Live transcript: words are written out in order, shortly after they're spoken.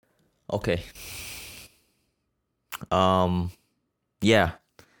Okay. Um, yeah.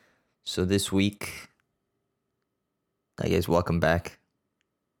 So this week, I guess welcome back.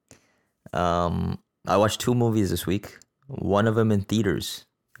 I watched two movies this week. One of them in theaters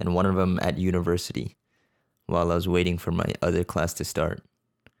and one of them at university while I was waiting for my other class to start.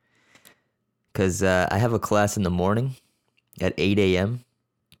 Cause I have a class in the morning at 8 a.m.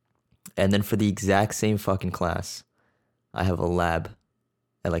 and then for the exact same fucking class, I have a lab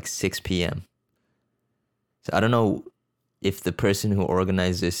at like 6 p.m. So I don't know if the person who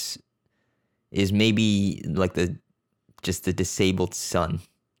organized this is maybe like the disabled son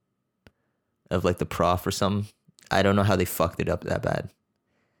of like the prof or something. I don't know how they fucked it up that bad.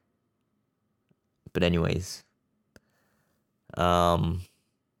 But anyways, um,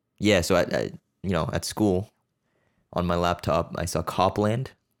 yeah. So at school on my laptop, I saw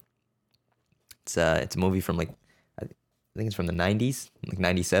Copland. It's a movie from like I think it's from the '90s, like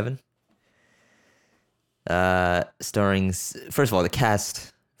 '97. Starring first of all the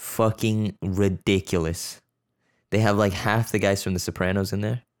cast fucking ridiculous. They have like half the guys from The Sopranos in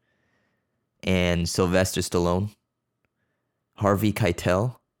there, and Sylvester Stallone, Harvey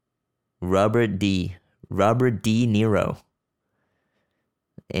Keitel, Robert D. Niro,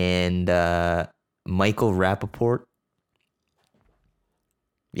 and Michael Rappaport.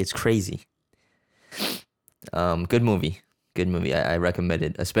 It's crazy. Good movie. Good movie. I recommend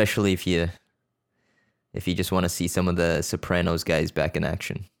it, especially if you just want to see some of the Sopranos guys back in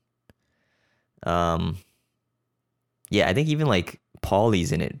action. Um, yeah, I think even like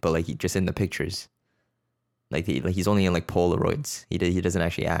Paulie's in it, but like just in the pictures. He's only in like Polaroids. He doesn't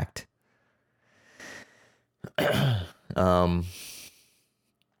actually act. um,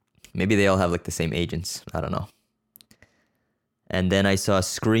 Maybe they all have like the same agents. I don't know. And then I saw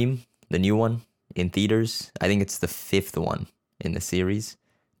Scream, the new one, in theaters. I think it's the fifth one in the series.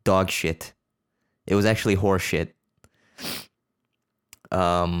 Dog shit. It was actually horse shit.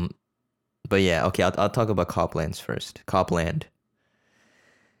 But yeah, okay, I'll talk about Coplands first. Copland.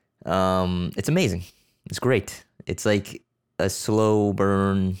 It's amazing. It's great. It's like a slow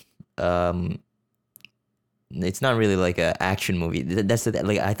burn. It's not really like a action movie. That's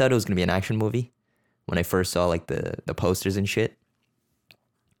like I thought it was gonna be an action movie when I first saw like the posters and shit,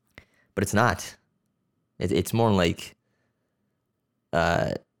 but it's not. It's more like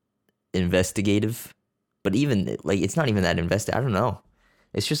uh investigative, but even like it's not even that invested. I don't know.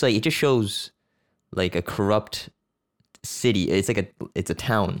 It's just like it just shows like a corrupt city. It's a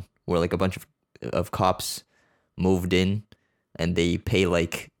town where like a bunch of cops moved in and they pay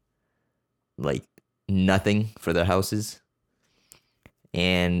like nothing for their houses.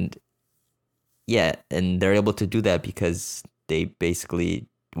 And yeah, and they're able to do that because they basically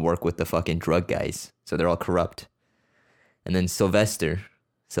work with the fucking drug guys. So they're all corrupt. And then Sylvester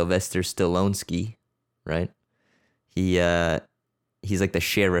Stallone, right? He's like the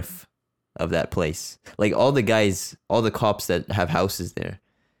sheriff of that place. Like all the guys, all the cops that have houses there,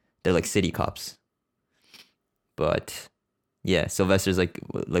 they're like city cops. But yeah, Sylvester's like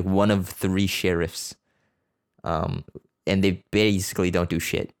one of three sheriffs. And they basically don't do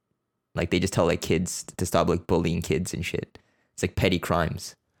shit. Like they just tell like kids to stop like bullying kids and shit. It's like petty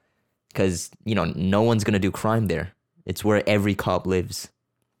crimes. Cause no one's gonna do crime there. It's where every cop lives.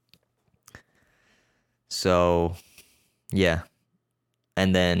 So yeah.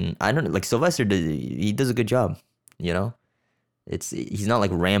 And then I don't know, like Sylvester he does a good job, you know? He's not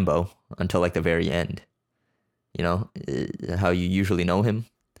like Rambo until like the very end. How you usually know him.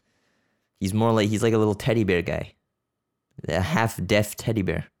 He's like a little teddy bear guy. A half deaf teddy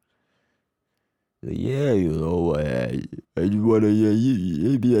bear. Yeah, I just wanna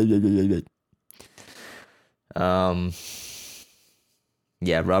um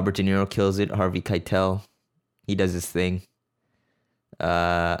yeah, Robert De Niro kills it. Harvey Keitel, he does his thing.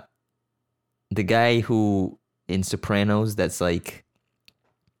 Uh the guy who in Sopranos, that's like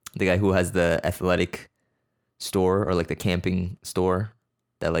the guy who has the athletic store or like the camping store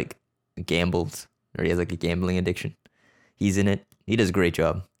that like gambles, or he has like a gambling addiction. He's in it. He does a great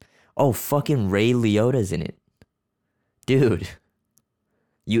job. Oh, fucking Ray Liotta's in it, dude.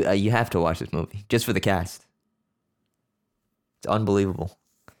 You have to watch this movie just for the cast. It's unbelievable,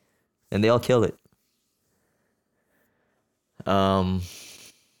 and they all killed it. Um,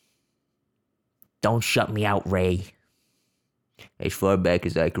 don't shut me out, Ray. As far back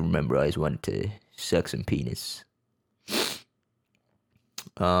as I can remember, I always wanted to suck some penis.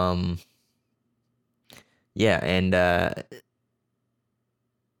 Yeah, and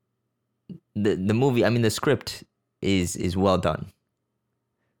the movie, I mean, the script is well done,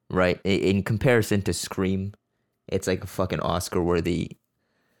 right? In comparison to Scream, it's like a fucking Oscar worthy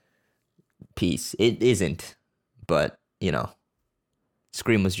piece. It isn't, but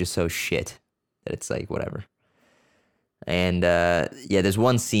Scream was just so shit that it's like whatever. And yeah, there's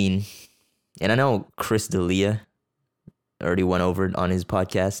one scene, and I know Chris D'Elia already went over it on his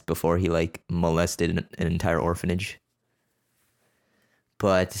podcast before he like molested an entire orphanage.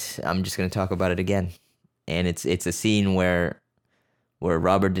 But I'm just gonna talk about it again, and it's a scene where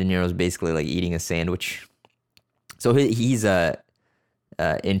Robert De Niro's basically like eating a sandwich. So he's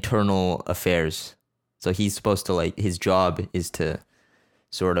internal affairs. So he's supposed to like, his job is to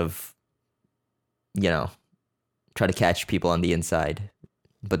sort of, try to catch people on the inside.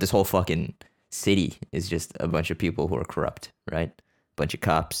 But this whole fucking city is just a bunch of people who are corrupt, right? Bunch of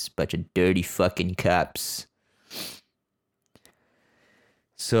cops, bunch of dirty fucking cops.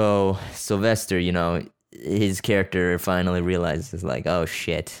 So Sylvester, his character finally realizes like, oh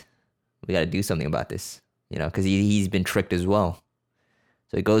shit, we got to do something about this, because he's been tricked as well.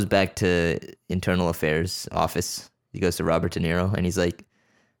 So he goes back to internal affairs office. He goes to Robert De Niro and he's like,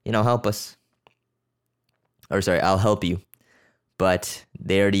 help us. Or sorry, I'll help you. But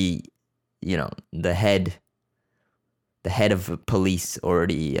they already, the head of police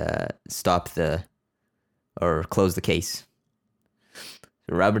already stopped or closed the case.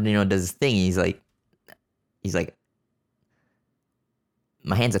 So Robert De Niro does his thing. He's like,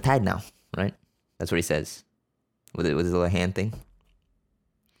 my hands are tied now, right? That's what he says with his little hand thing.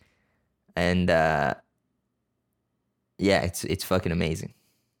 And yeah, it's fucking amazing.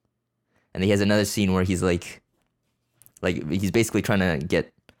 And he has another scene where he's like he's basically trying to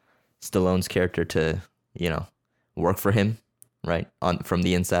get Stallone's character to, work for him, right? From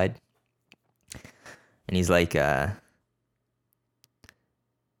the inside. And he's like, I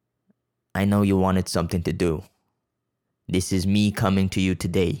know you wanted something to do. This is me coming to you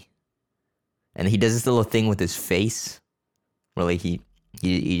today. And he does this little thing with his face where like he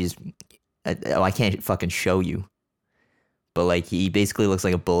just, I can't fucking show you. But like he basically looks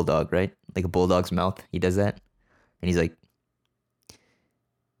like a bulldog, right? Like a bulldog's mouth. He does that. And he's like,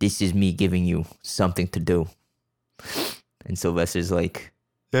 this is me giving you something to do. And Sylvester's like,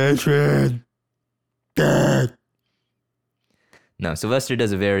 Adrian, Dad. No, Sylvester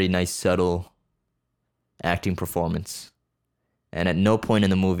does a very nice, subtle acting performance. And at no point in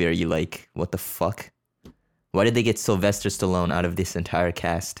the movie are you like, what the fuck? Why did they get Sylvester Stallone out of this entire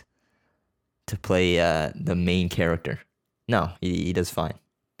cast to play the main character? No, he does fine.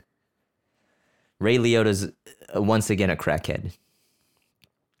 Ray Liotta's once again a crackhead.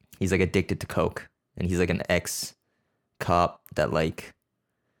 He's like addicted to coke. And he's like an ex-cop that like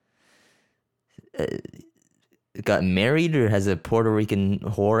got married or has a Puerto Rican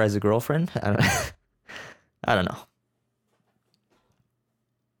whore as a girlfriend. I don't know.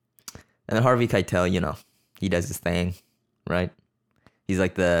 And then Harvey Keitel, he does his thing, right? He's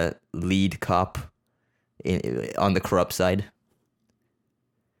like the lead cop on the corrupt side.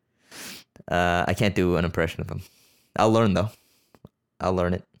 I can't do an impression of him. I'll learn though. I'll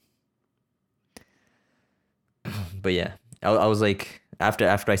learn it. But yeah, I was like, after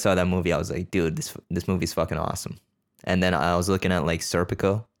I saw that movie, I was like, dude, this movie's fucking awesome. And then I was looking at like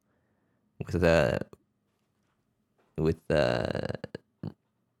Serpico with Al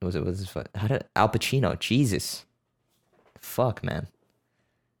Pacino? Jesus, fuck, man.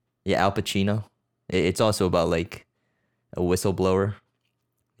 Yeah, Al Pacino. It's also about like a whistleblower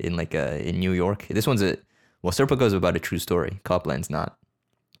in New York. This one's Serpico's about a true story. Copland's not.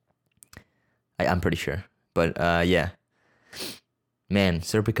 I'm pretty sure. But yeah. Man,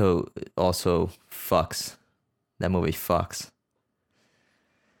 Serpico also fucks. That movie fucks.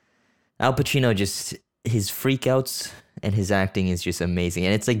 Al Pacino his freakouts and his acting is just amazing.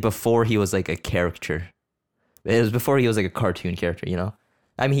 And it's like before he was like a character. It was before he was like a cartoon character,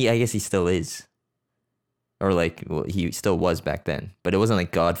 I mean, I guess he still is. Or like, well, he still was back then. But it wasn't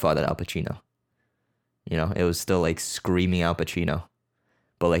like Godfather Al Pacino. It was still like screaming Al Pacino.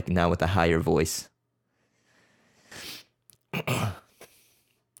 But like now with a higher voice.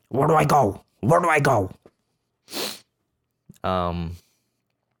 Where do I go? Where do I go? Yeah,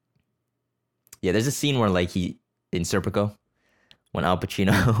 there's a scene where like in Serpico, when Al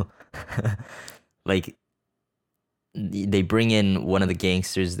Pacino like they bring in one of the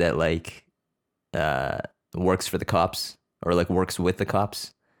gangsters that like works for the cops or like works with the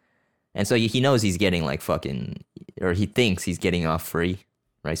cops. And so he knows he's getting like fucking, or he thinks he's getting off free,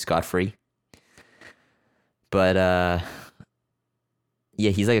 right? Scot-free. But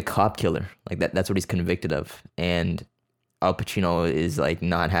yeah, he's like a cop killer. Like that's what he's convicted of. And Al Pacino is like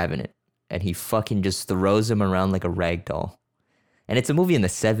not having it. And he fucking just throws him around like a rag doll. And it's a movie in the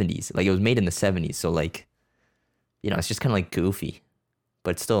 70s. Like it was made in the 70s. So like, it's just kind of like goofy,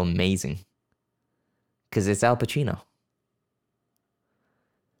 but it's still amazing. Because it's Al Pacino.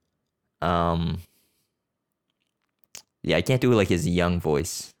 Yeah, I can't do like his young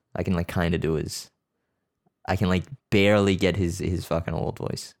voice. I can like kind of do his. I can like barely get his fucking old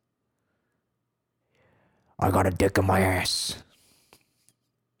voice. I got a dick in my ass.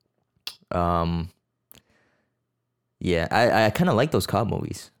 Um. Yeah, I kind of like those cop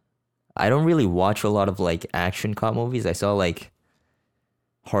movies. I don't really watch a lot of like action cop movies. I saw like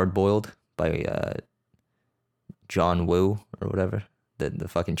Hard Boiled by John Woo or whatever, the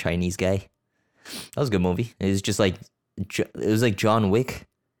fucking Chinese guy. That was a good movie. It was just like it was like John Wick,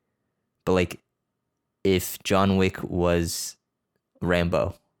 but like if John Wick was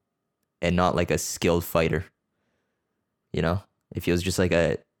Rambo and not like a skilled fighter, you know? If he was just like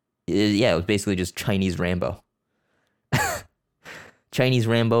it was basically just Chinese Rambo. Chinese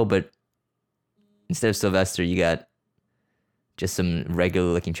Rambo, but instead of Sylvester, you got just some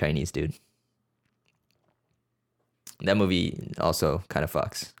regular looking Chinese dude. That movie also kind of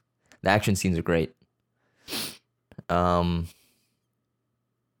fucks. The action scenes are great.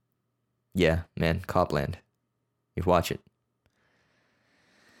 Yeah, man, Copland. You watch it.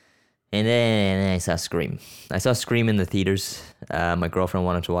 And then I saw Scream. I saw Scream in the theaters. My girlfriend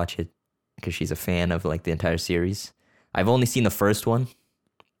wanted to watch it because she's a fan of like the entire series. I've only seen the first one,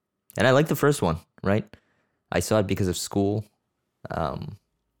 and I like the first one, right? I saw it because of school.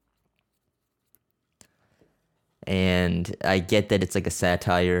 And I get that it's like a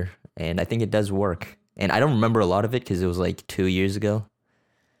satire, and I think it does work. And I don't remember a lot of it because it was like 2 years ago.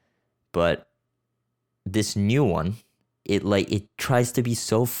 But this new one, it tries to be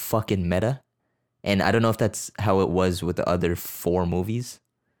so fucking meta. And I don't know if that's how it was with the other 4 movies.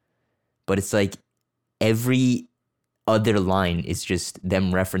 But it's like every other line is just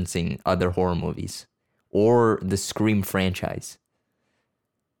them referencing other horror movies or the Scream franchise.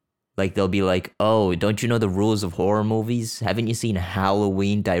 Like they'll be like, "Oh, don't you know the rules of horror movies? Haven't you seen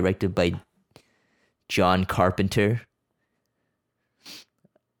Halloween directed by John Carpenter?"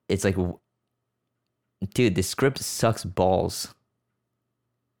 It's like, dude, the script sucks balls.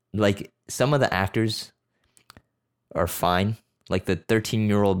 Like some of the actors are fine. Like the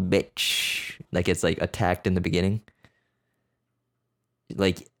 13-year-old bitch, like it's like attacked in the beginning.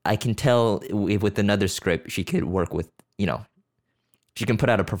 Like I can tell with another script she could work with, she can put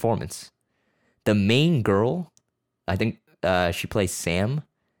out a performance. The main girl, I think she plays Sam.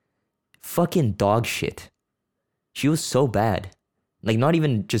 Fucking dog shit. She was so bad. Like not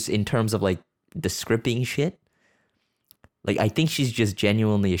even just in terms of like the scripting shit. Like I think she's just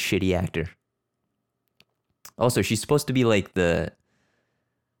genuinely a shitty actor. Also, she's supposed to be like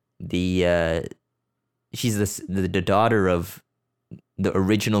she's the daughter of the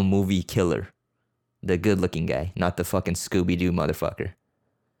original movie killer. The good-looking guy, not the fucking Scooby-Doo motherfucker.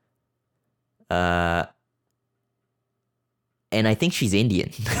 And I think she's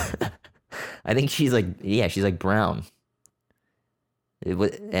Indian. I think she's like brown.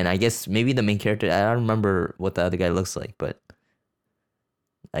 And I guess maybe the main character, I don't remember what the other guy looks like, but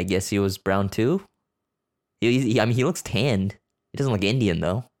I guess he was brown too. I mean, he looks tanned. He doesn't look Indian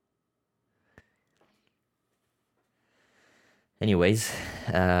though. Anyways,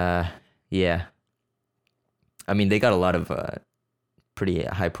 yeah. I mean, they got a lot of pretty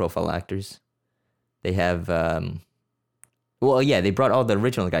high-profile actors. They have, they brought all the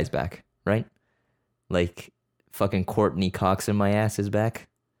original guys back, right? Like, fucking Courtney Cox in my ass is back,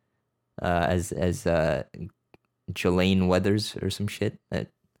 as Jelaine Weathers or some shit.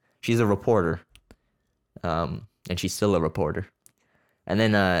 She's a reporter, and she's still a reporter. And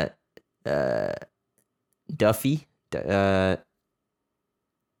then Duffy,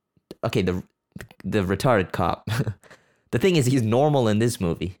 okay, the retarded cop. The thing is, he's normal in this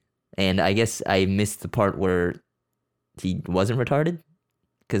movie, and I guess I missed the part where he wasn't retarded,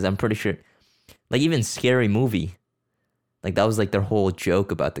 because I'm pretty sure, like even Scary Movie, like that was like their whole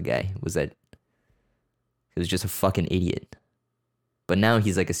joke about the guy was that he was just a fucking idiot, but now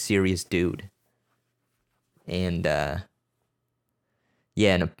he's like a serious dude, and and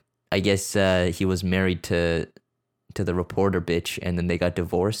I guess he was married to the reporter bitch, and then they got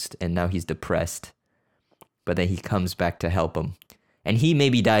divorced, and now he's depressed. But then he comes back to help him. And he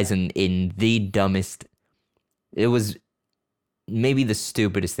maybe dies in the dumbest... It was maybe the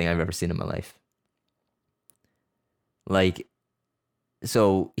stupidest thing I've ever seen in my life. Like,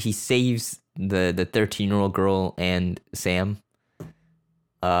 so he saves the 13-year-old girl and Sam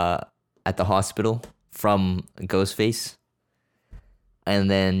at the hospital from Ghostface. And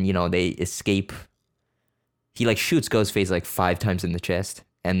then, they escape. He like shoots Ghostface like 5 times in the chest,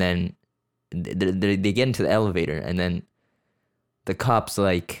 and then they get into the elevator, and then the cops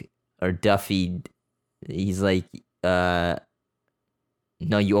like, or Duffy He's like, no,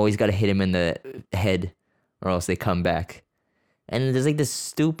 you always gotta hit him in the head, or else they come back. And there's like this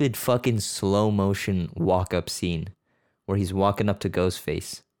stupid fucking slow motion walk up scene where he's walking up to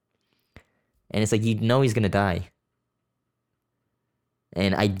Ghostface, and it's like you know he's gonna die.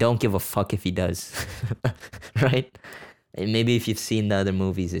 And I don't give a fuck if he does, right? And maybe if you've seen the other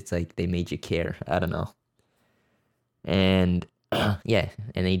movies, it's like they made you care. I don't know. And yeah,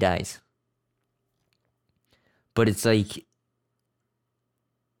 and then he dies. But it's like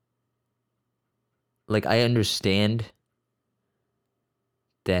I understand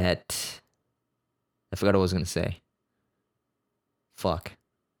that. I forgot what I was gonna say. Fuck.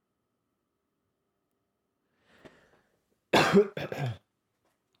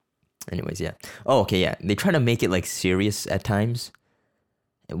 Anyways, yeah. Oh, okay, yeah. They try to make it like serious at times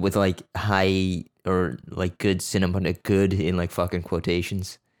with like high or like good cinema, good in like fucking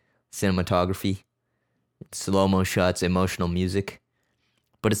quotations, cinematography, slow mo shots, emotional music.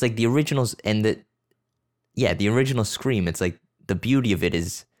 But it's like the originals and the original Scream. It's like the beauty of it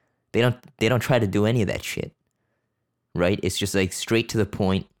is they don't try to do any of that shit, right? It's just like straight to the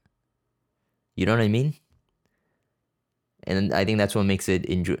point. You know what I mean? And I think that's what makes it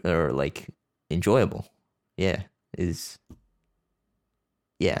enjoyable. Yeah, is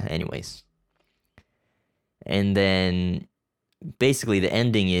yeah. Anyways, and then basically the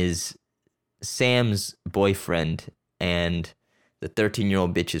ending is Sam's boyfriend and the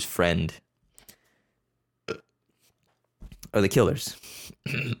 13-year-old bitch's friend are the killers.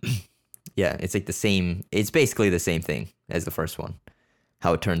 Yeah, it's like the same. It's basically the same thing as the first one.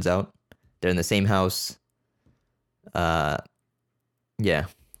 How it turns out, they're in the same house. Yeah,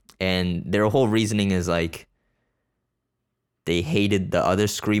 and their whole reasoning is like they hated the other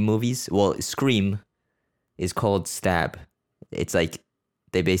Scream movies. Well, Scream is called Stab. It's like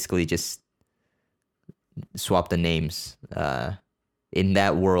they basically just swap the names. In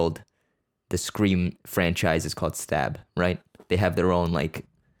that world, the Scream franchise is called Stab, right? They have their own like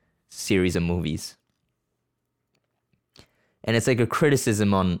series of movies. And it's like a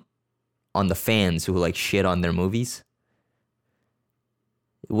criticism on the fans who like shit on their movies,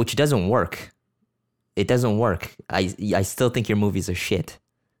 which doesn't work. It doesn't work. I still think your movies are shit.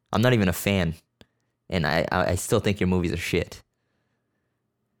 I'm not even a fan, and I still think your movies are shit.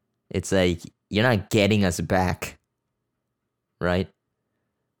 It's like you're not getting us back, right?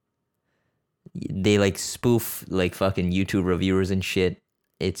 They like spoof like fucking YouTube reviewers and shit.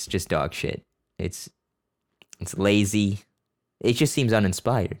 It's just dog shit. It's lazy. It just seems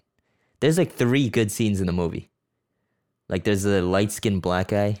uninspired. There's like 3 good scenes in the movie. Like there's a light-skinned black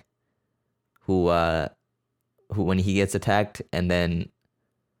guy who when he gets attacked, and then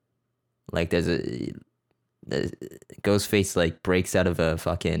like the Ghostface like breaks out of a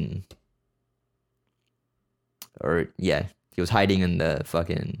fucking, or yeah, he was hiding in the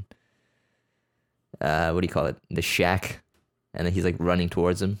fucking what do you call it? The shack, and then he's like running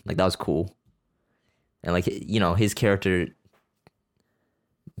towards him. Like that was cool. And like, you know, his character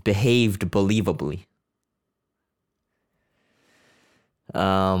behaved believably.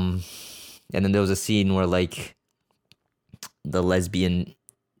 And then there was a scene where like the lesbian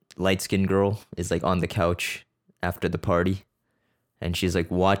light-skinned girl is like on the couch after the party, and she's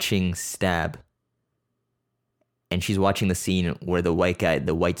like watching Stab, and she's watching the scene where the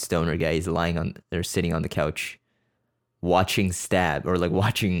white stoner guy is lying on or sitting on the couch watching Stab, or like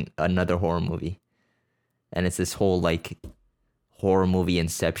watching another horror movie. And it's this whole like horror movie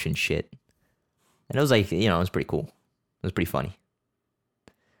Inception shit. And it was like, you know, it was pretty cool. It was pretty funny.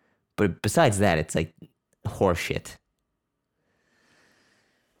 But besides that, it's like horror shit.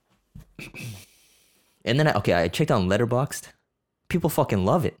 And then, I checked on Letterboxd. People fucking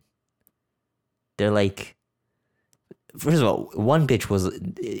love it. They're like, first of all, one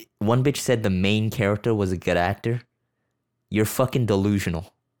bitch said the main character was a good actor. You're fucking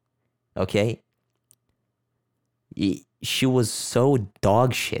delusional. Okay? She was so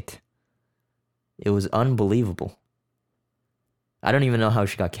dog shit. It was unbelievable. I don't even know how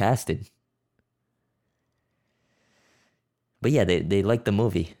she got casted. But yeah, they liked the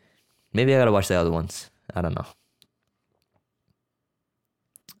movie. Maybe I gotta watch the other ones. I don't know.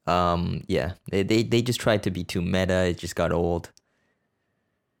 Yeah, they just tried to be too meta. It just got old.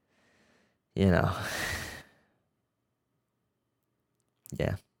 You know.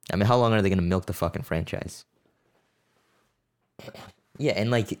 Yeah. I mean, how long are they gonna milk the fucking franchise? Yeah, and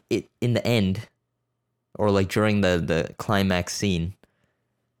like it in the end, or like during the climax scene,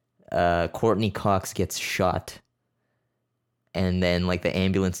 Courtney Cox gets shot, and then like the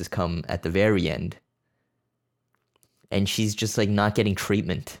ambulances come at the very end, and she's just like not getting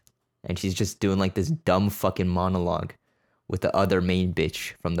treatment. and she's just doing like this dumb fucking monologue with the other main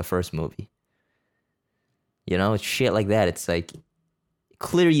bitch from the first movie. You know, it's shit like that. It's like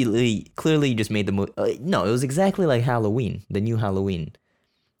clearly you just made the movie. No, it was exactly like Halloween, the new Halloween.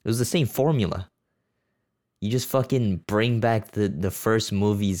 It was the same formula. You just fucking bring back the first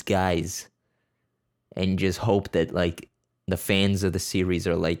movie's guys and just hope that like the fans of the series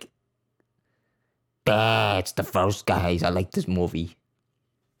are like, that's the first guys. I like this movie.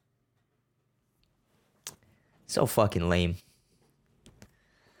 So fucking lame.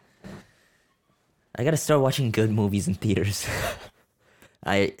 I gotta start watching good movies in theaters.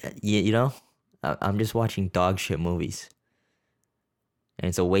 You know, I'm just watching dog shit movies. And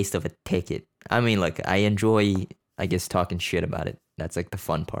it's a waste of a ticket. I mean, like, I enjoy, I guess, talking shit about it. That's like the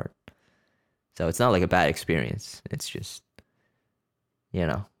fun part. So it's not like a bad experience. It's just, you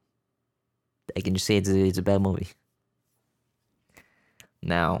know, I can just say it's a bad movie.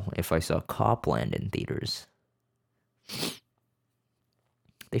 Now, if I saw Copland in theaters,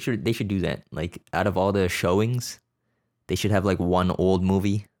 they should do that. Like, out of all the showings, they should have like one old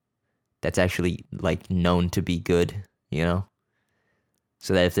movie that's actually like known to be good, you know?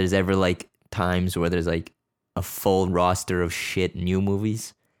 So that if there's ever like times where there's like a full roster of shit new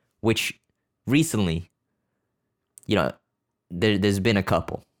movies, which recently, you know, there's been a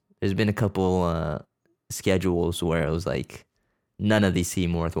couple. There's been a couple schedules where it was like, none of these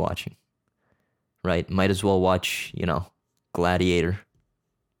seem worth watching. Right? Might as well watch, you know, Gladiator.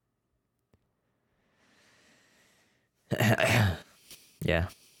 Yeah.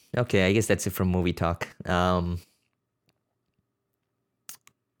 Okay, I guess that's it for movie talk.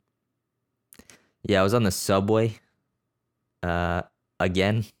 Yeah, I was on the subway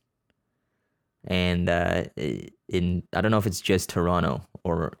again. And I don't know if it's just Toronto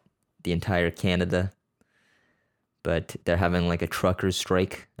or the entire Canada, but they're having like a truckers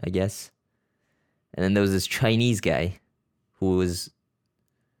strike, I guess. And then there was this Chinese guy who was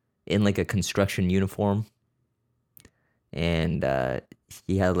in like a construction uniform, and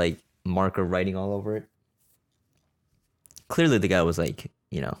he had like marker writing all over it. Clearly the guy was like,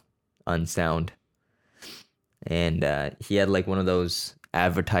 you know, unsound. And he had like one of those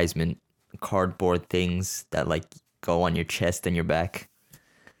advertisement cardboard things that like go on your chest and your back.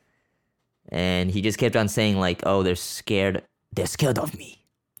 And he just kept on saying like, oh, they're scared of me.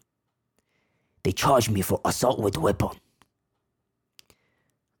 They charged me for assault with weapon.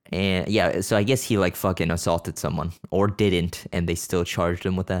 And yeah, so I guess he like fucking assaulted someone or didn't, and they still charged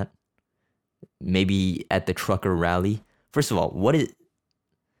him with that. Maybe at the trucker rally. First of all, what is?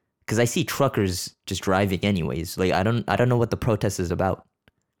 Because I see truckers just driving anyways. Like I don't know what the protest is about.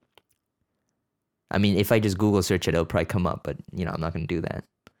 I mean, if I just Google search it, it'll probably come up, but you know, I'm not gonna do that.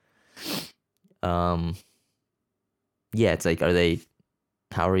 Yeah, it's like,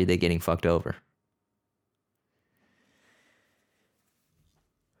 how are they getting fucked over?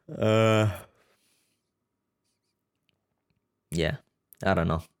 Yeah, I don't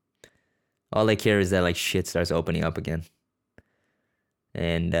know. All I care is that like shit starts opening up again.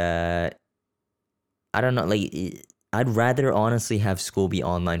 And I don't know, like I'd rather honestly have school be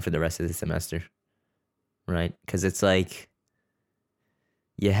online for the rest of the semester. Right? Cuz it's like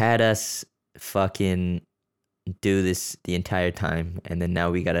you had us fucking do this the entire time, and then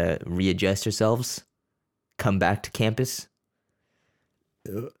now we got to readjust ourselves, come back to campus.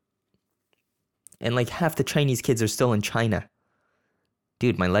 And like half the Chinese kids are still in China.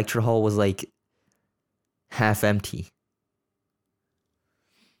 Dude, my lecture hall was like half empty.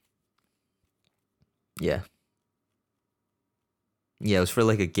 Yeah. Yeah, it was for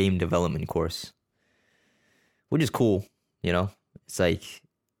like a game development course. Which is cool, you know? It's like,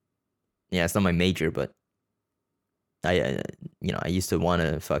 yeah, it's not my major, but I used to want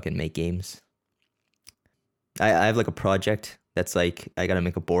to fucking make games. I have like a project that's like, I gotta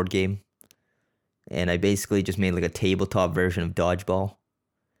make a board game. And I basically just made like a tabletop version of Dodgeball.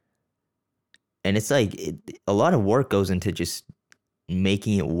 And it's like, a lot of work goes into just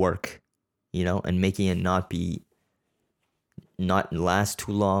making it work, you know, and making it not last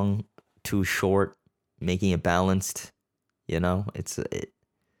too long, too short, making it balanced, you know.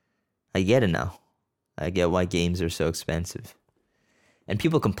 I get it now. I get why games are so expensive. And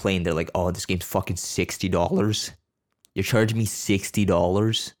people complain, they're like, oh, this game's fucking $60. You're charging me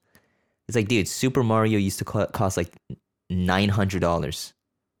 $60? It's like, dude, Super Mario used to cost like $900.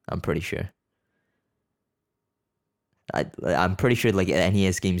 I'm pretty sure. I'm pretty sure like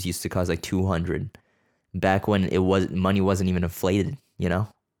NES games used to cost like $200 back when money wasn't even inflated, you know?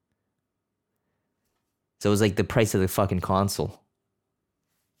 So it was like the price of the fucking console.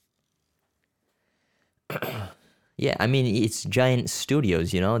 Yeah, I mean, it's giant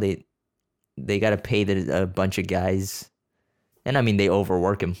studios, you know? they got to pay a bunch of guys. And I mean, they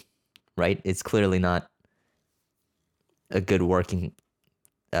overwork him, right? It's clearly not a good working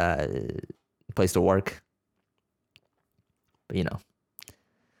uh, place to work. But,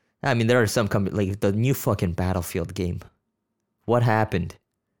 I mean, there are some companies, like the new fucking Battlefield game. What happened?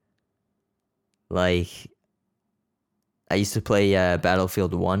 Like, I used to play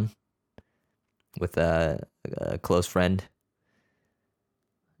Battlefield 1 with a close friend.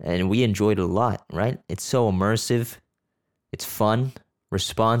 And we enjoyed it a lot, right? It's so immersive. It's fun,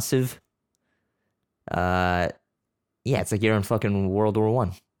 responsive. It's like you're in fucking World War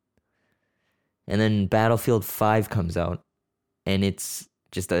One. And then Battlefield 5 comes out, and it's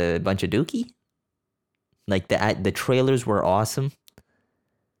just a bunch of dookie. Like the trailers were awesome.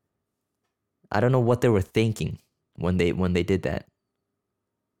 I don't know what they were thinking when they did that.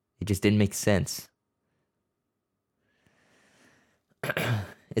 It just didn't make sense.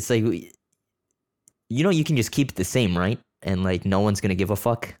 It's like, you can just keep it the same, right? And like no one's gonna give a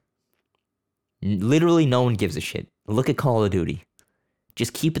fuck. Literally no one gives a shit. Look at Call of Duty.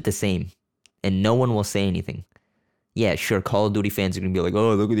 Just keep it the same, and no one will say anything. Yeah, sure, Call of Duty fans are gonna be like,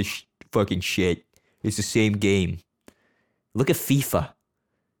 oh, look at this fucking shit. It's the same game. Look at FIFA.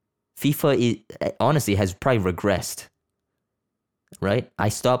 FIFA honestly has probably regressed. Right? I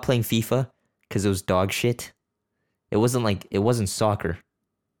stopped playing FIFA because it was dog shit. It wasn't soccer.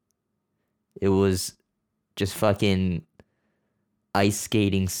 It was just fucking ice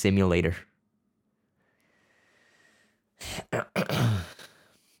skating simulator. On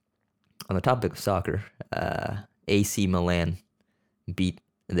the topic of soccer, AC Milan beat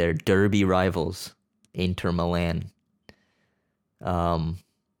their derby rivals, Inter Milan.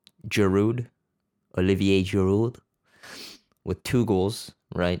 Olivier Giroud, with 2 goals,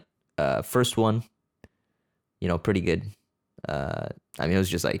 right? First one, pretty good. I mean, it was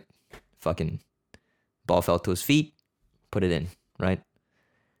just like fucking ball fell to his feet, put it in, right?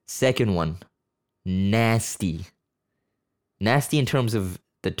 Second one, nasty. Nasty in terms of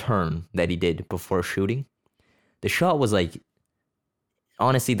the turn that he did before shooting. The shot was like,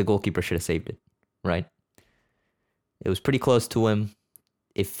 honestly, the goalkeeper should have saved it, right? It was pretty close to him.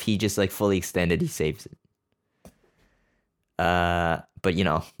 If he just like fully extended, he saves it. But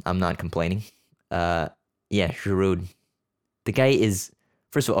I'm not complaining. Giroud. The guy is,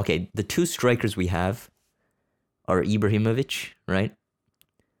 first of all, okay, the 2 strikers we have are Ibrahimovic, right?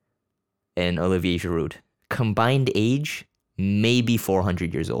 And Olivier Giroud. Combined age, maybe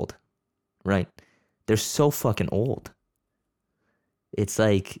 400 years old, right? They're so fucking old. It's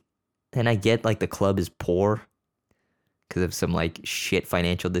like, and I get like the club is poor because of some like shit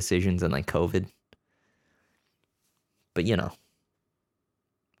financial decisions and like COVID. But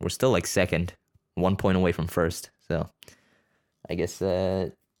we're still like second, 1 point away from first. So I guess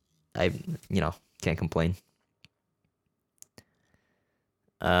I can't complain.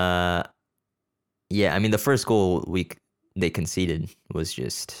 I mean the first goal they conceded was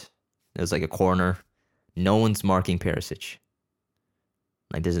just, it was like a corner. No one's marking Perisic.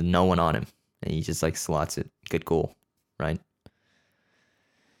 Like there's no one on him. And he just like slots it. Good goal, right?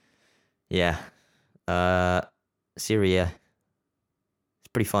 Yeah. Syria. It's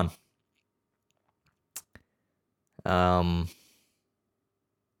pretty fun. The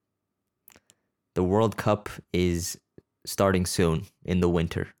World Cup is starting soon in the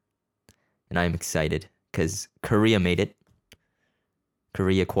winter. And I'm excited because Korea made it.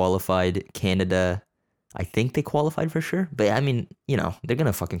 Korea qualified. Canada, I think they qualified for sure. But I mean, they're going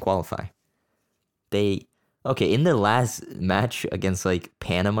to fucking qualify. In the last match against like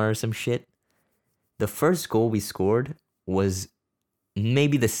Panama or some shit, the first goal we scored was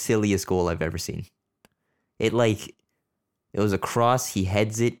maybe the silliest goal I've ever seen. It was a cross, he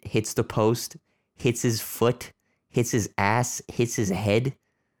heads it, hits the post, hits his foot, hits his ass, hits his head,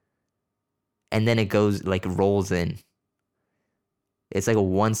 and then it goes, like, rolls in. It's like a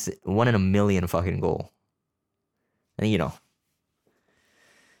one in a million fucking goal. And,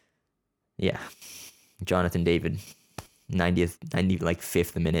 yeah. Jonathan David,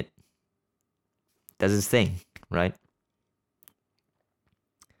 95th minute. Does his thing, right?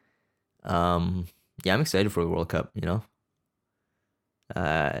 I'm excited for the World Cup,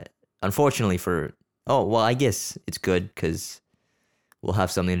 Unfortunately I guess it's good because we'll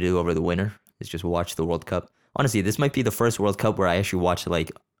have something to do over the winter. It's just watch the World Cup. Honestly, this might be the first World Cup where I actually watch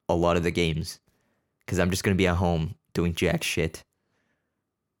like a lot of the games because I'm just going to be at home doing jack shit.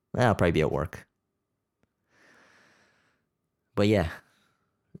 I'll probably be at work. But yeah,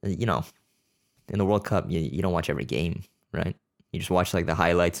 in the World Cup, you don't watch every game, right? You just watch like the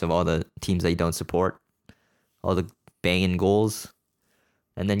highlights of all the teams that you don't support, all the banging goals,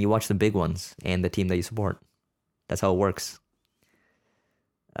 and then you watch the big ones and the team that you support. That's how it works.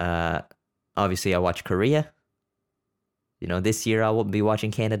 Obviously, I watch Korea. This year I will be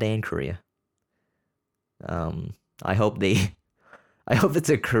watching Canada and Korea. I hope I hope it's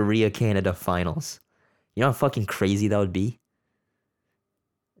a Korea-Canada finals. You know how fucking crazy that would be?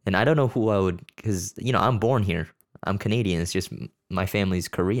 And I don't know who I would, because, I'm born here. I'm Canadian. It's just my family's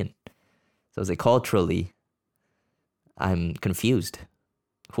Korean. So it's like culturally, I'm confused.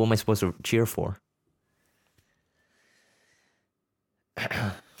 Who am I supposed to cheer for?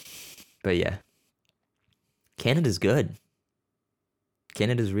 But yeah, Canada's good.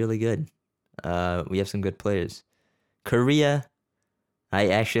 Canada's really good. We have some good players. Korea, I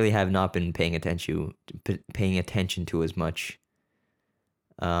actually have not been paying attention to as much.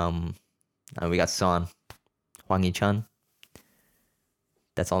 We got Son, Hwang Hee-chan.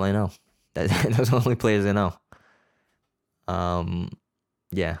 That's all I know. Those are the only players I know.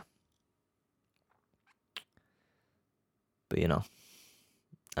 Yeah. But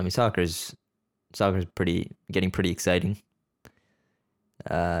I mean, soccer's getting pretty exciting.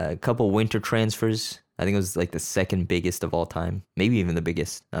 A couple winter transfers. I think it was like the second biggest of all time, maybe even the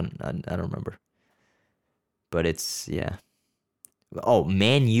biggest. I don't remember. But it's yeah. Oh,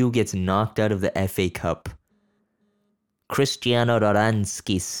 Man U gets knocked out of the FA Cup. Cristiano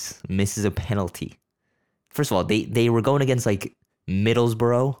Doranskis misses a penalty. First of all, they were going against like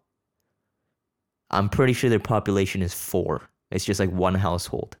Middlesbrough. I'm pretty sure their population is 4. It's just like one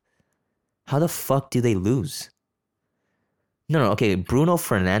household. How the fuck do they lose? No, okay. Bruno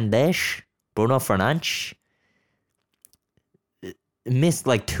Fernandes missed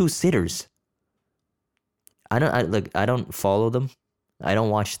like 2 sitters. I don't follow them. I don't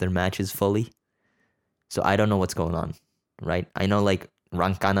watch their matches fully. So I don't know what's going on, right? I know like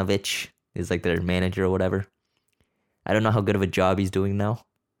Rankanovic is like their manager or whatever. I don't know how good of a job he's doing now.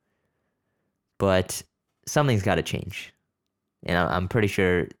 But something's got to change. And I'm pretty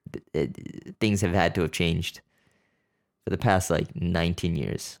sure things have had to have changed for the past like 19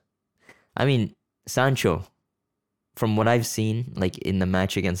 years. I mean, Sancho, from what I've seen, like in the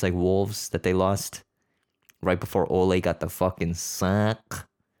match against like Wolves that they lost right before Ole got the fucking sack,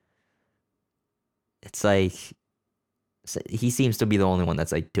 it's like he seems to be the only one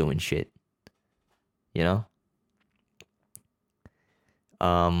that's like doing shit, And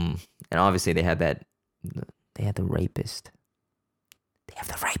obviously they had the rapist. They have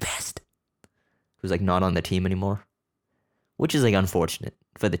the rapist who's like not on the team anymore, which is like unfortunate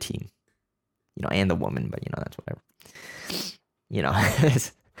for the team, and the woman, but that's whatever.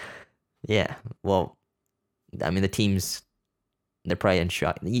 Yeah. Well, I mean, they're probably in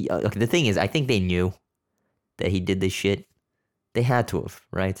shock. The thing is, I think they knew that he did this shit. They had to have,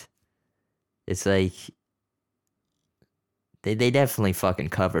 right? It's like they definitely fucking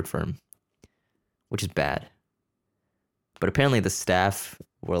covered for him, which is bad. But apparently the staff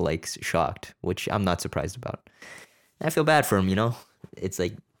were like shocked, which I'm not surprised about. And I feel bad for him, It's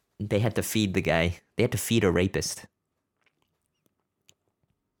like they had to feed the guy. They had to feed a rapist.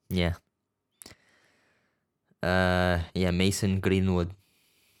 Yeah. Mason Greenwood.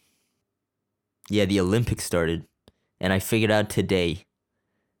 Yeah, the Olympics started. And I figured out today,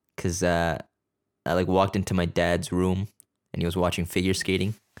 because I like walked into my dad's room and he was watching figure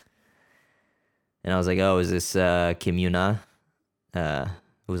skating. And I was like, oh, is this Kim Yuna?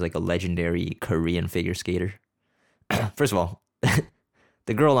 Who was like a legendary Korean figure skater. First of all,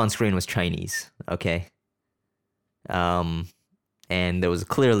 the girl on screen was Chinese, okay? And there was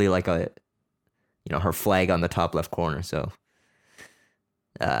clearly like her flag on the top left corner, so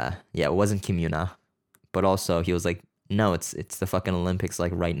it wasn't Kim Yuna. But also he was like, no, it's the fucking Olympics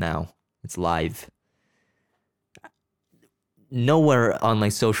like right now. It's live. Nowhere on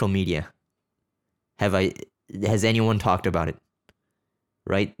like social media has anyone talked about it.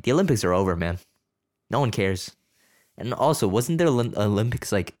 Right? The Olympics are over, man. No one cares. And also, wasn't there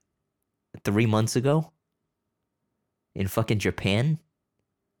Olympics like 3 months ago? In fucking Japan?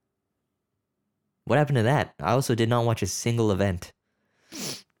 What happened to that? I also did not watch a single event.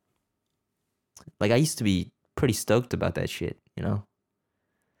 Like, I used to be pretty stoked about that shit,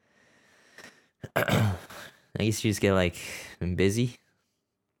 I used to just get like, I'm busy.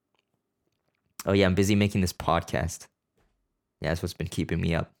 Oh yeah, I'm busy making this podcast. Yeah, that's what's been keeping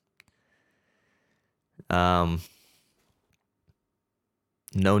me up.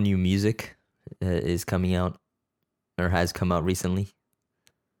 No new music is coming out or has come out recently.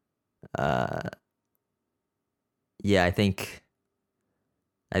 Yeah, I think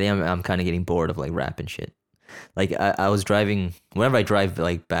I'm kind of getting bored of like rap and shit. Like I was driving, whenever I drive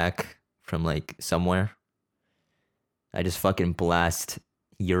like back from like somewhere, I just fucking blast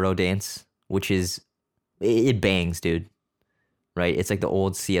Eurodance, which is it bangs, dude. Right? It's like the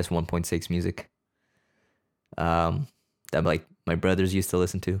old CS 1.6 music. That like my brothers used to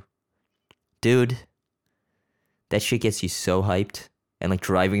listen to. Dude, that shit gets you so hyped. And like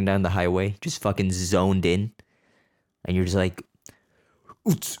driving down the highway, just fucking zoned in. And you're just like,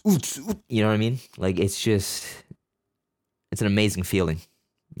 oots, oots, oot. You know what I mean? Like it's an amazing feeling.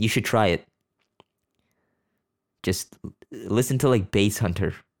 You should try it. Just listen to like Bass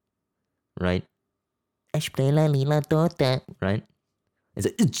Hunter, right? Right? It's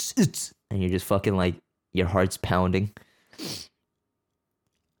like, and you're just fucking like, your heart's pounding.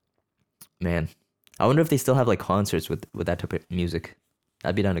 Man, I wonder if they still have like concerts with that type of music.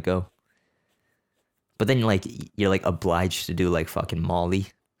 I'd be down to go. But then like you're like obliged to do like fucking Molly,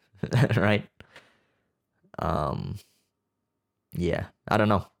 right? Yeah, I don't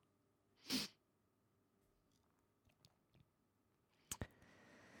know.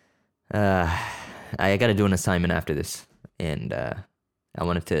 I got to do an assignment after this, and I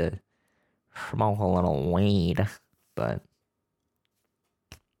wanted to smoke a little weed, but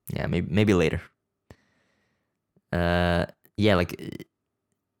yeah, maybe later. Yeah, like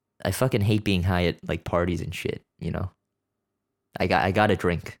I fucking hate being high at like parties and shit. You know, I gotta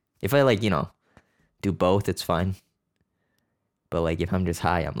drink. If I like, do both, it's fine. But like if I'm just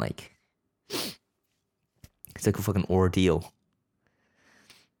high, I'm like, it's like a fucking ordeal.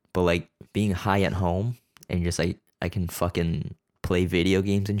 But like being high at home and just like I can fucking play video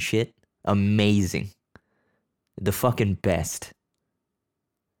games and shit, amazing. The fucking best.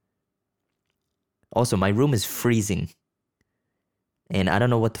 Also, my room is freezing. And I don't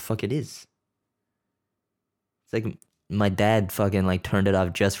know what the fuck it is. It's like my dad fucking like turned it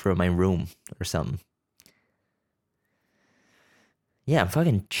off just for my room or something. Yeah, I'm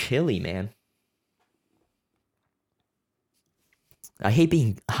fucking chilly, man. I hate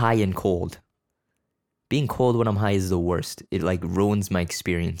being high and cold. Being cold when I'm high is the worst. It like ruins my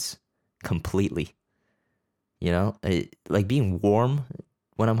experience completely. Like being warm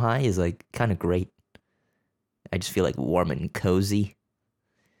when I'm high is like kind of great. I just feel like warm and cozy.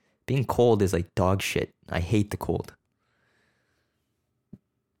 Being cold is like dog shit. I hate the cold.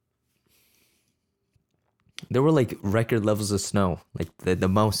 There were like record levels of snow, like the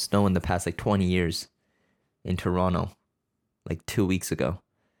most snow in the past like 20 years in Toronto, like 2 weeks ago,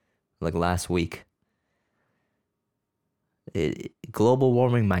 like last week. Global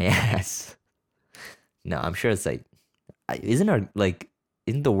warming my ass. No, I'm sure it's like, isn't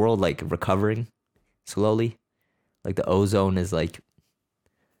the world like recovering slowly? Like the ozone is like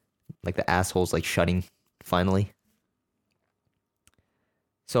the asshole's like shutting finally.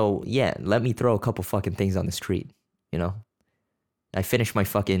 So yeah, let me throw a couple fucking things on the street, you know? I finished my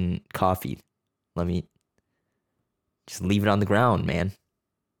fucking coffee. Let me just leave it on the ground, man.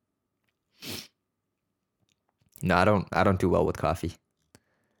 No, I don't do well with coffee.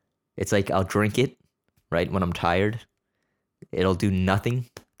 It's like I'll drink it, right, when I'm tired. It'll do nothing.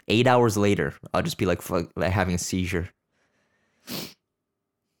 8 hours later, I'll just be like, like having a seizure.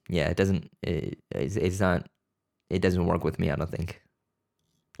 Yeah, it's not, it doesn't work with me, I don't think.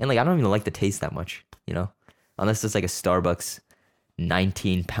 And like I don't even like the taste that much, unless it's like a Starbucks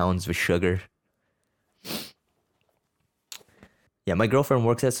 19 pounds of sugar. Yeah, my girlfriend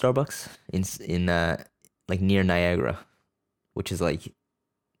works at Starbucks in like near Niagara, which is like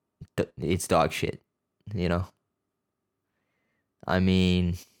it's dog shit, you know. I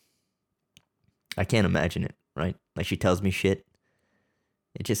mean, I can't imagine it, right? Like she tells me shit.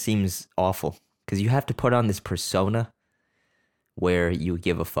 It just seems awful because you have to put on this persona where you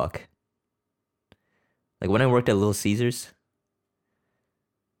give a fuck. Like when I worked at Little Caesars,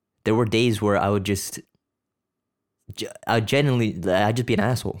 there were days where I'd just be an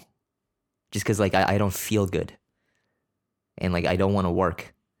asshole. Just because like I don't feel good. And like I don't want to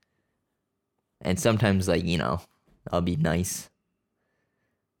work. And sometimes like, I'll be nice.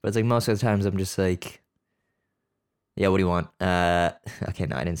 But it's like most of the times I'm just like, yeah, what do you want? Okay,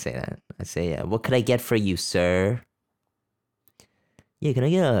 no, I didn't say that. I say, what could I get for you, sir? Yeah, can I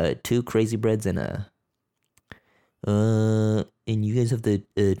get 2 crazy breads and and you guys have the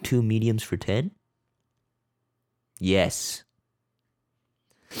 2 mediums for 10? Yes.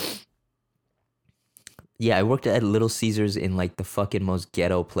 Yeah, I worked at Little Caesars in like the fucking most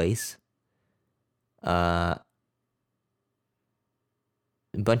ghetto place. A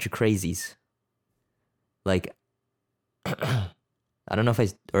bunch of crazies. Like, I don't know if I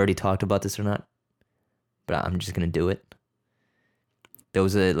already talked about this or not, but I'm just gonna do it. There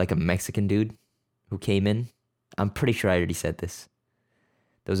was a Mexican dude who came in. I'm pretty sure I already said this.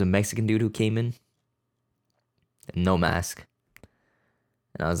 There was a Mexican dude who came in, no mask,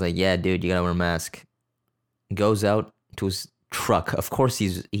 And I was like, yeah, dude, you gotta wear a mask. Goes out to his truck. Of course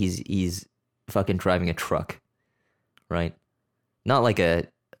he's fucking driving a truck, right? Not like a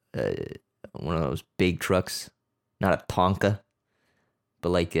one of those big trucks, not a Tonka, but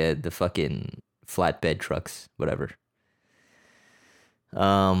like the fucking flatbed trucks, whatever.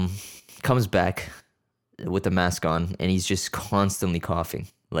 Um, Comes back with the mask on, and he's just constantly coughing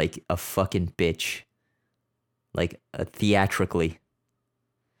like a fucking bitch, like theatrically.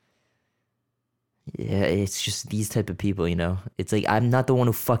 Yeah, it's just these type of people, you know. It's like I'm not the one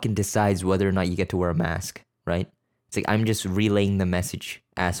who fucking decides whether or not you get to wear a mask, right? It's like I'm just relaying the message,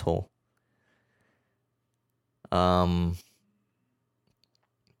 asshole. Um,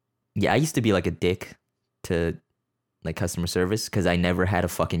 yeah, I used to be like a dick to like customer service because I never had a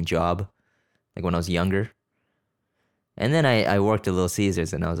fucking job, like when I was younger. And then I worked at Little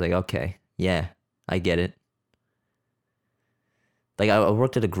Caesars, and I was like, okay, yeah, I get it. Like I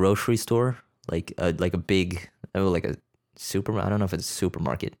worked at a grocery store, like a big, oh, like a super. I don't know if it's a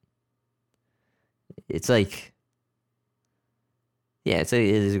supermarket. It's like, yeah, it's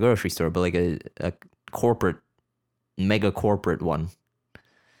a grocery store, but like a corporate, mega corporate one.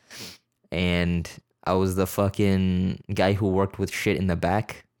 And I was the fucking guy who worked with shit in the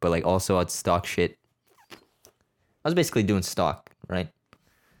back, but like also I'd stock shit. I was basically doing stock, right?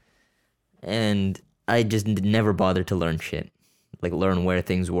 And I just never bothered to learn shit, like learn where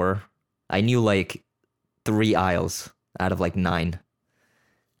things were. I knew like 3 aisles out of like 9.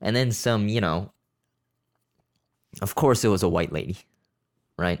 And then some, you know, of course it was a white lady,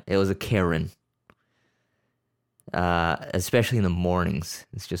 right? It was a Karen. Especially in the mornings.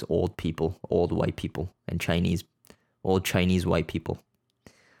 It's just old people, old white people, and old Chinese white people.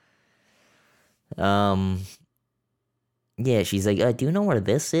 Um, yeah, she's like, do you know where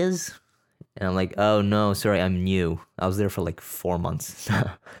this is? And I'm like, oh no, sorry, I'm new. I was there for like 4 months.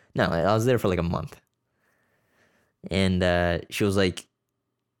 No, I was there for like a month. And she was like,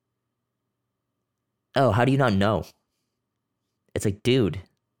 oh, how do you not know? It's like, dude,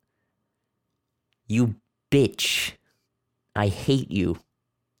 you bitch. I hate you.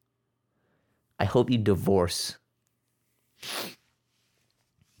 I hope you divorce.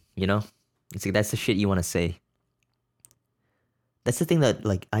 You know? It's like, that's the shit you want to say. That's the thing that,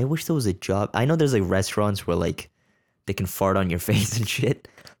 like, I wish there was a job. I know there's like restaurants where like they can fart on your face and shit.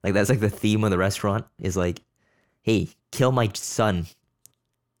 Like, that's like the theme of the restaurant is like, hey, kill my son,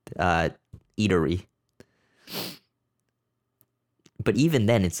 eatery. But even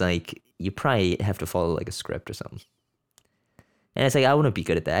then, it's like, you probably have to follow like a script or something. And it's like, I wouldn't be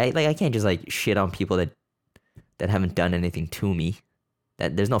good at that. I can't just like shit on people that haven't done anything to me.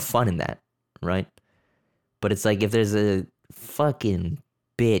 That there's no fun in that, right? But it's like if there's a fucking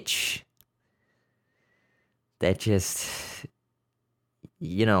bitch that just,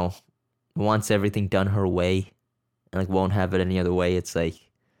 you know, wants everything done her way and like won't have it any other way, it's like,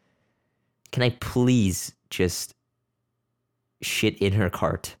 can I please just shit in her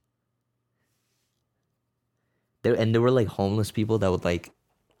cart? There were like homeless people that would like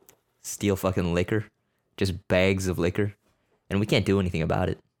steal fucking liquor, just bags of liquor, and we can't do anything about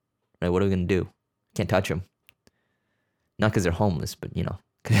it. Right? What are we gonna do? Can't touch them. Not because they're homeless, but you know,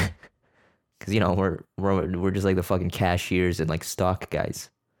 because you know we're just like the fucking cashiers and like stock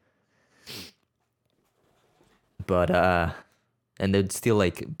guys. But and they'd steal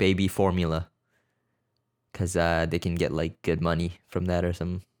like baby formula, because they can get like good money from that or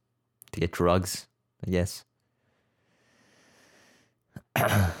something to get drugs, I guess.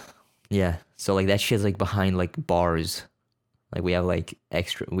 Yeah, so like that shit's like behind like bars. Like we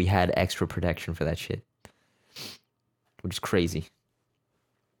had extra protection for that shit, which is crazy.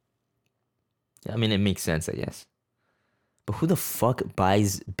 I mean, it makes sense, I guess. But who the fuck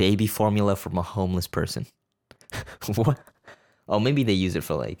buys baby formula from a homeless person? What? Oh, maybe they use it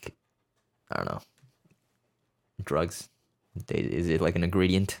for like, I don't know, drugs. Is it like an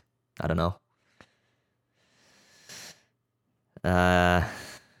ingredient? I don't know.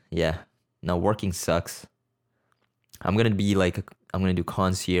 Yeah. No, working sucks. I'm gonna do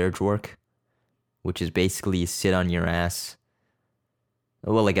concierge work, which is basically you sit on your ass.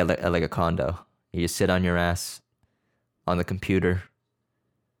 Well, like at like a condo, you just sit on your ass on the computer,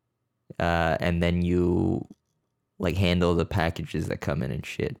 and then you like handle the packages that come in and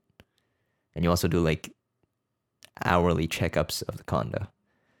shit, and you also do like hourly checkups of the condo.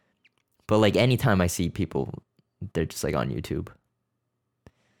 But like anytime I see people, they're just like on YouTube,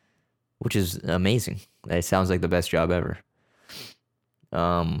 which is amazing. It sounds like the best job ever.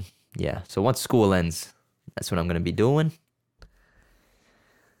 Yeah. So once school ends, that's what I'm gonna be doing.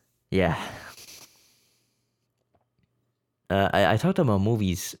 Yeah. I talked about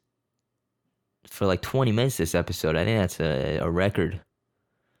movies for like 20 minutes this episode. I think that's a record.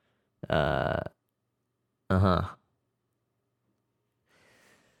 Uh, uh-huh.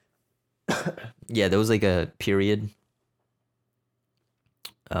 Yeah, there was like a period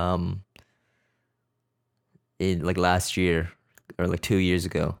um in like last year or like 2 years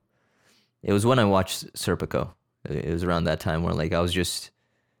ago. It was when I watched Serpico. It was around that time where like I was just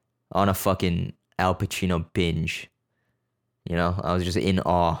on a fucking Al Pacino binge. You know, I was just in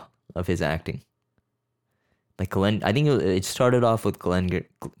awe of his acting. Like Glenn, I think it started off with Glenn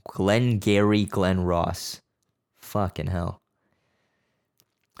Gary, Glenn Ross. Fucking hell.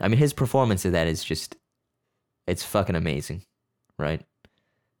 I mean, his performance of that is just, it's fucking amazing, right?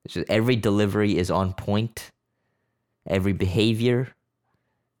 It's just every delivery is on point. Every behavior,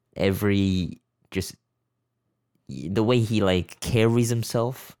 every just the way he like carries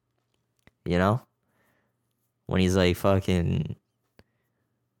himself, you know? When he's like fucking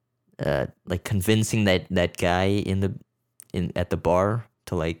like convincing that guy in at the bar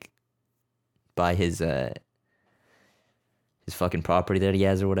to like buy his fucking property that he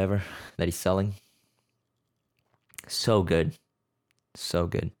has or whatever that he's selling. So good. So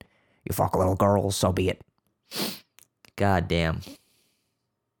good. You fuck little girls, so be it. God damn.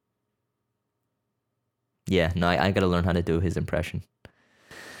 Yeah, no, I gotta learn how to do his impression.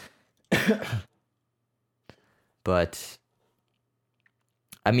 But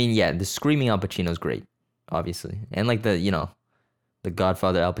I mean, yeah, the screaming Al Pacino's great, obviously. And like the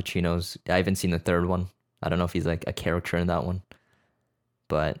Godfather Al Pacino's, I haven't seen the third one. I don't know if he's like a character in that one.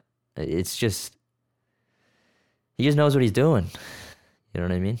 But it's just he just knows what he's doing. You know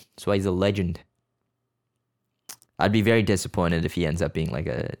what I mean? That's why he's a legend. I'd be very disappointed if he ends up being like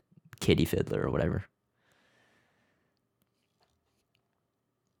a kiddie fiddler or whatever.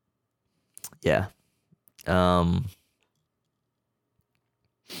 Yeah. Um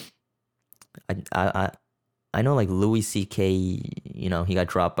I know like Louis CK, you know, he got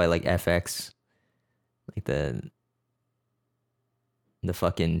dropped by like FX, like the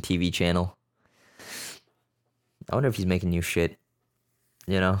fucking TV channel. I wonder if he's making new shit,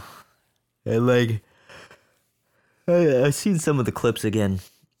 you know? And like I've seen some of the clips again.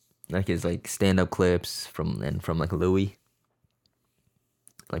 Like his like stand up clips from like Louis.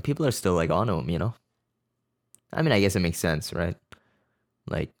 Like people are still like onto him, you know? I mean I guess it makes sense, right?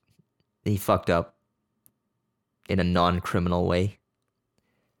 Like he fucked up in a non criminal way.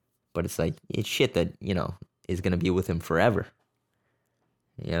 But it's like it's shit that, you know, is gonna be with him forever.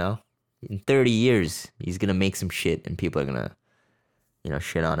 You know? In 30 years, he's gonna make some shit and people are gonna, you know,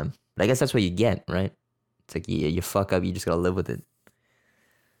 shit on him. But I guess that's what you get, right? It's like you fuck up, you just gotta live with it.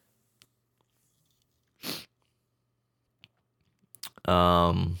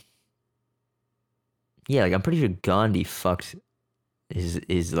 Um, yeah, like I'm pretty sure Gandhi fucked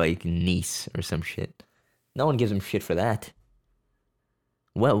his like niece or some shit. No one gives him shit for that.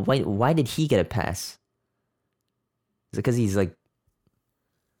 Well, why did he get a pass? Is it because he's like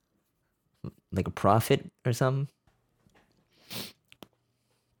a prophet or something?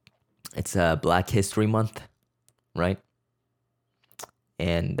 It's Black History Month, right?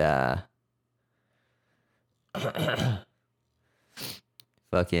 And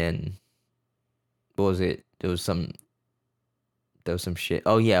fucking what was it? There was some shit.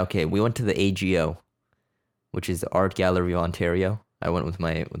 Oh yeah, okay. We went to the AGO, which is the Art Gallery of Ontario. I went with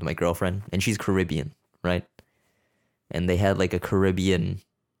my girlfriend, and she's Caribbean, right? And they had like a Caribbean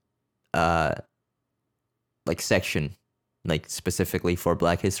uh like section like specifically for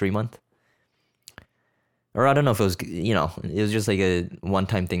Black History Month. Or I don't know if it was, you know, it was just like a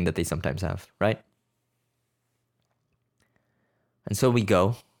one-time thing that they sometimes have, right? And so we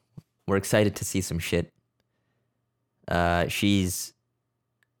go. We're excited to see some shit. She's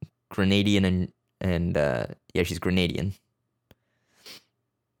Grenadian and yeah, she's Grenadian.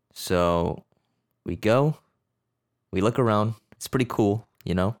 So we go. We look around. It's pretty cool,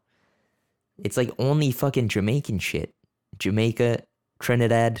 you know? It's like only fucking Jamaican shit. Jamaica,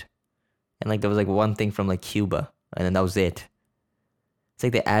 Trinidad, and like there was like one thing from like Cuba, and then that was it. It's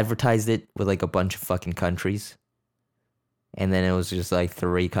like they advertised it with like a bunch of fucking countries, and then it was just like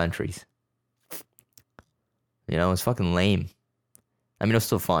 3 countries. You know, it was fucking lame. I mean, it was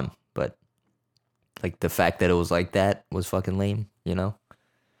still fun, but like the fact that it was like that was fucking lame, you know?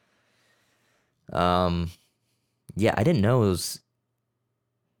 Yeah, I didn't know it was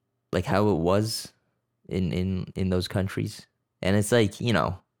like how it was in those countries. And it's like, you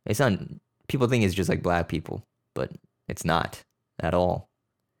know, it's not people think it's just like black people, but it's not at all.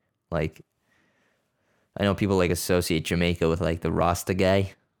 Like I know people like associate Jamaica with like the Rasta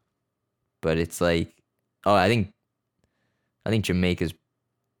guy, but it's like oh, I think I think Jamaica's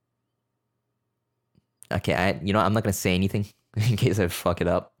okay. I'm not gonna say anything in case I fuck it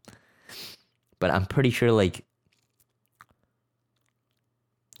up, but I'm pretty sure like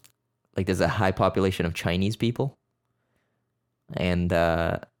there's a high population of Chinese people and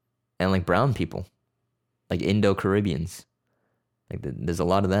like brown people, like Indo-Caribbeans. Like there's a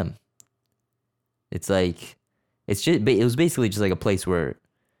lot of them. It's like it was basically just like a place where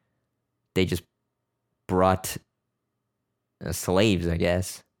they just brought slaves, I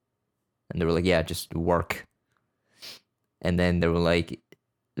guess, and they were like, yeah, just work. And then they were like,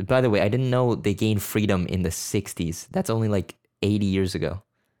 by the way, I didn't know they gained freedom in the 60s. That's only like 80 years ago.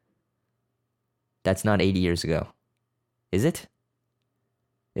 That's not 80 years ago. Is it?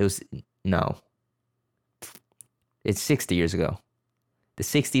 It was, no. It's 60 years ago. The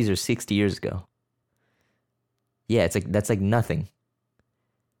 60s are 60 years ago. Yeah, it's like, that's like nothing.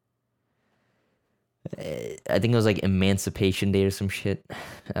 I think it was like Emancipation Day or some shit.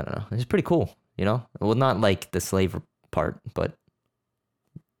 I don't know. It's pretty cool, you know? Well, not like the slave part, but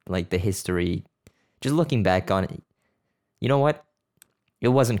like the history. Just looking back on it, you know what? It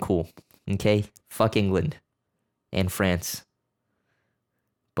wasn't cool, okay? Fuck England and France.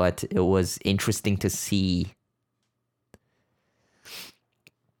 But it was interesting to see.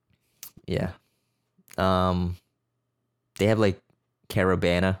 Yeah. They have like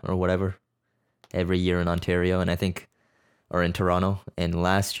Caravana or whatever every year in Ontario, and I think, or in Toronto, and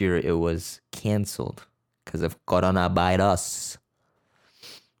last year it was canceled because of coronavirus.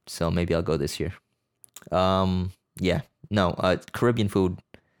 So maybe I'll go this year. Yeah, no, Caribbean food,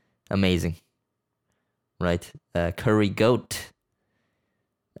 amazing, right? Curry goat,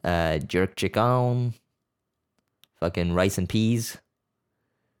 jerk chicken, fucking rice and peas.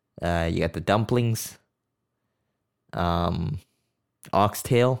 You got the dumplings,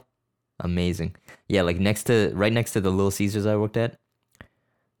 oxtail. Amazing. Yeah, like right next to the Little Caesars I worked at,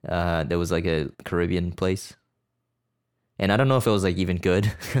 there was like a Caribbean place. And I don't know if it was like even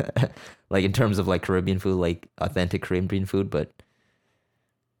good, like in terms of like Caribbean food, like authentic Caribbean food, but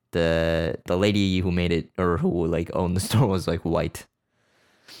the lady who made it or who like owned the store was like white.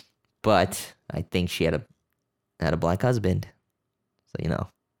 But I think she had a black husband. So, you know.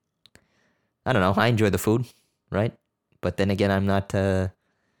 I don't know. I enjoy the food, right? But then again, I'm not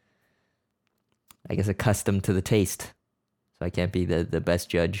I guess accustomed to the taste, so I can't be the best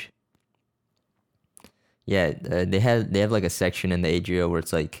judge. Yeah, they have like a section in the AGO where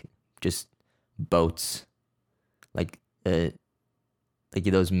it's like just boats, like like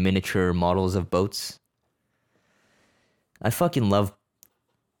those miniature models of boats. I fucking love,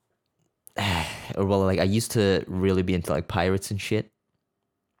 or well, like I used to really be into like pirates and shit,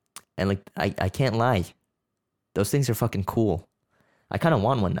 and like I can't lie, those things are fucking cool. I kind of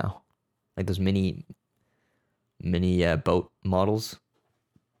want one now. Like those mini boat models.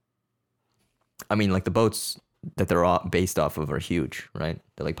 I mean, like the boats that they're all based off of are huge, right?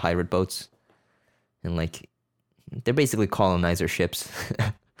 They're like pirate boats, and like they're basically colonizer ships,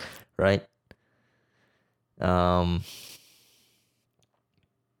 right? Yeah.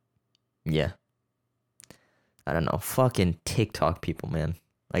 I don't know. Fucking TikTok people, man.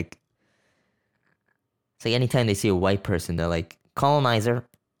 Like, it's like anytime they see a white person, they're like colonizer.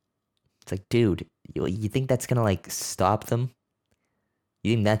 It's like, dude, you think that's gonna like stop them?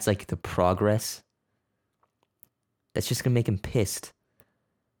 You think that's like the progress? That's just gonna make him pissed.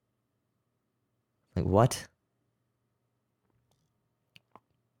 Like, what?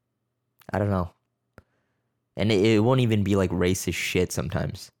 I don't know. And it won't even be like racist shit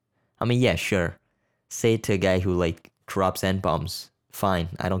sometimes. I mean, yeah, sure. Say it to a guy who like drops N-bombs. Fine,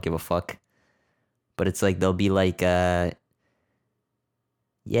 I don't give a fuck. But it's like they'll be like, yeah,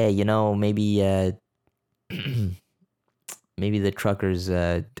 you know, maybe maybe the truckers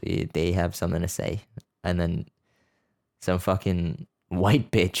they have something to say. And then some fucking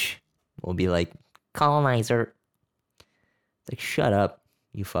white bitch will be like, colonizer. It's like, shut up,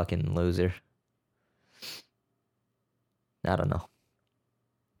 you fucking loser. I don't know.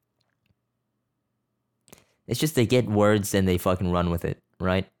 It's just they get words and they fucking run with it,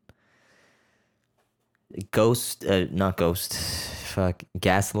 right? Not ghost. Fuck,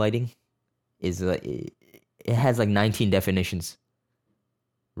 gaslighting is like it has like 19 definitions,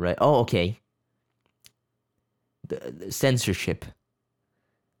 right? Oh, okay. The censorship.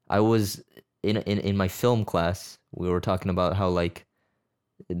 I was in my film class. We were talking about how like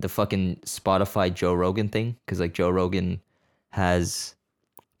the fucking Spotify Joe Rogan thing, because like Joe Rogan has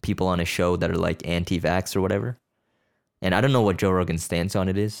people on his show that are like anti-vax or whatever, and I don't know what Joe Rogan's stance on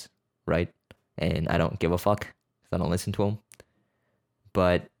it is, right? And I don't give a fuck if I don't listen to him.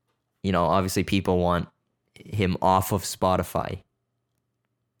 But you know, obviously people want him off of Spotify.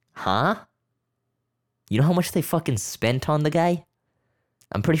 Huh? You know how much they fucking spent on the guy?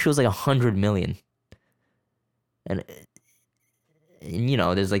 I'm pretty sure it was like 100 million. And you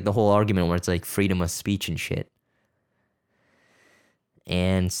know, there's like the whole argument where it's like freedom of speech and shit.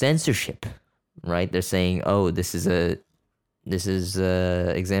 And censorship, right? They're saying, oh, this is a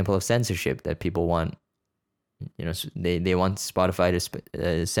example of censorship that people want. You know, they want Spotify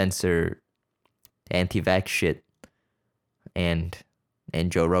to censor anti-vax shit and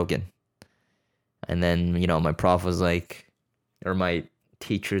Joe Rogan. And then, you know, my prof was like, or my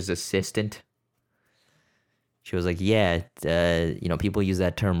teacher's assistant, she was like, yeah, you know, people use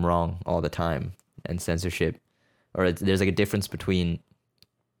that term wrong all the time. And censorship, or there's like a difference between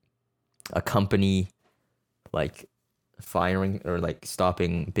a company like firing or like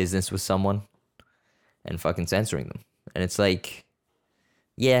stopping business with someone and fucking censoring them. And it's like,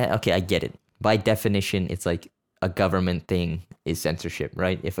 yeah, okay, I get it. By definition, it's like a government thing is censorship,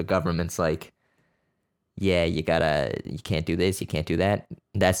 right? If a government's like, yeah, you can't do this, you can't do that,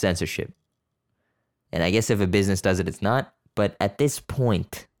 that's censorship. And I guess if a business does it, it's not. But at this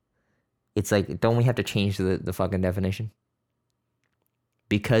point, it's like, don't we have to change the fucking definition?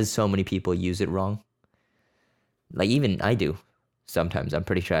 Because so many people use it wrong. Like, even I do sometimes. I'm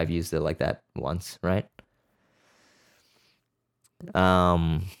pretty sure I've used it like that once, right?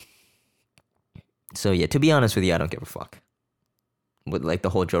 So yeah, to be honest with you, I don't give a fuck with like the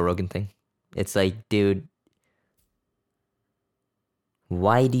whole Joe Rogan thing. It's like, dude,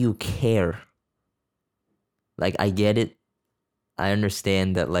 why do you care? Like, I get it. I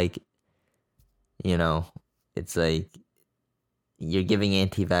understand that, like, you know, it's like you're giving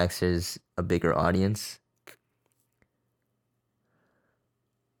anti-vaxxers a bigger audience.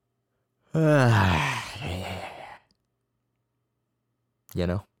 You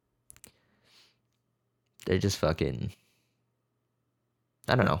know? They're just fucking,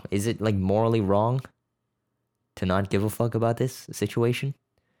 I don't know. Is it like morally wrong to not give a fuck about this situation?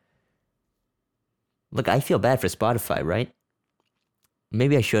 Look, I feel bad for Spotify, right?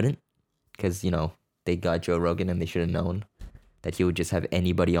 Maybe I shouldn't, because, you know, they got Joe Rogan and they should have known that he would just have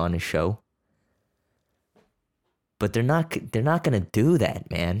anybody on his show. But they're not going to do that,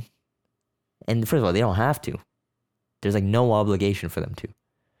 man. And first of all, they don't have to. There's like no obligation for them to.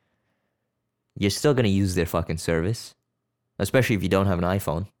 You're still going to use their fucking service, especially if you don't have an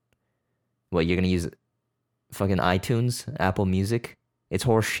iPhone. What, you're going to use fucking iTunes, Apple Music? It's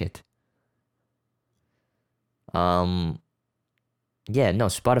horseshit. Yeah, no,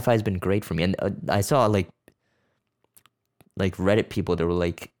 Spotify's been great for me. And I saw like Reddit people that were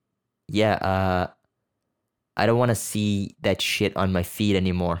like, yeah, I don't want to see that shit on my feed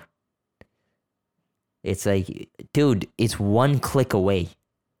anymore. It's like, dude, it's one click away.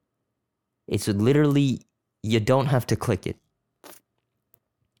 It's literally, you don't have to click it.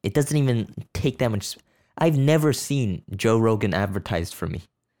 It doesn't even take that much. I've never seen Joe Rogan advertised for me.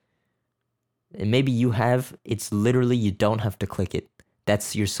 And maybe you have. It's literally, you don't have to click it.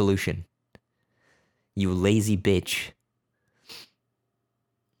 That's your solution. You lazy bitch.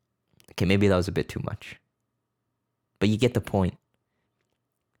 Okay, maybe that was a bit too much. But you get the point.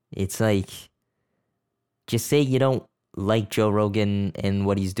 It's like, just say you don't like Joe Rogan and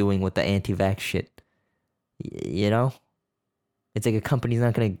what he's doing with the anti-vax shit. You know? It's like a company's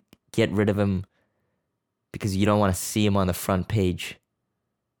not going to get rid of him because you don't want to see him on the front page.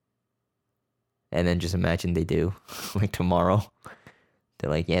 And then just imagine they do. Like tomorrow. They're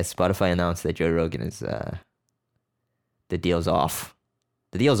like, yeah, Spotify announced that Joe Rogan is, the deal's off.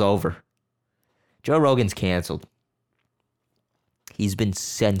 The deal's over. Joe Rogan's canceled. He's been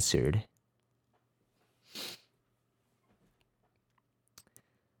censored.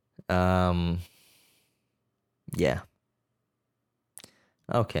 Yeah.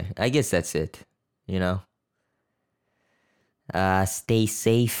 Okay, I guess that's it, you know? Stay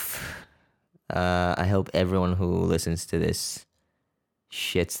safe. I hope everyone who listens to this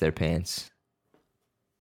shits their pants.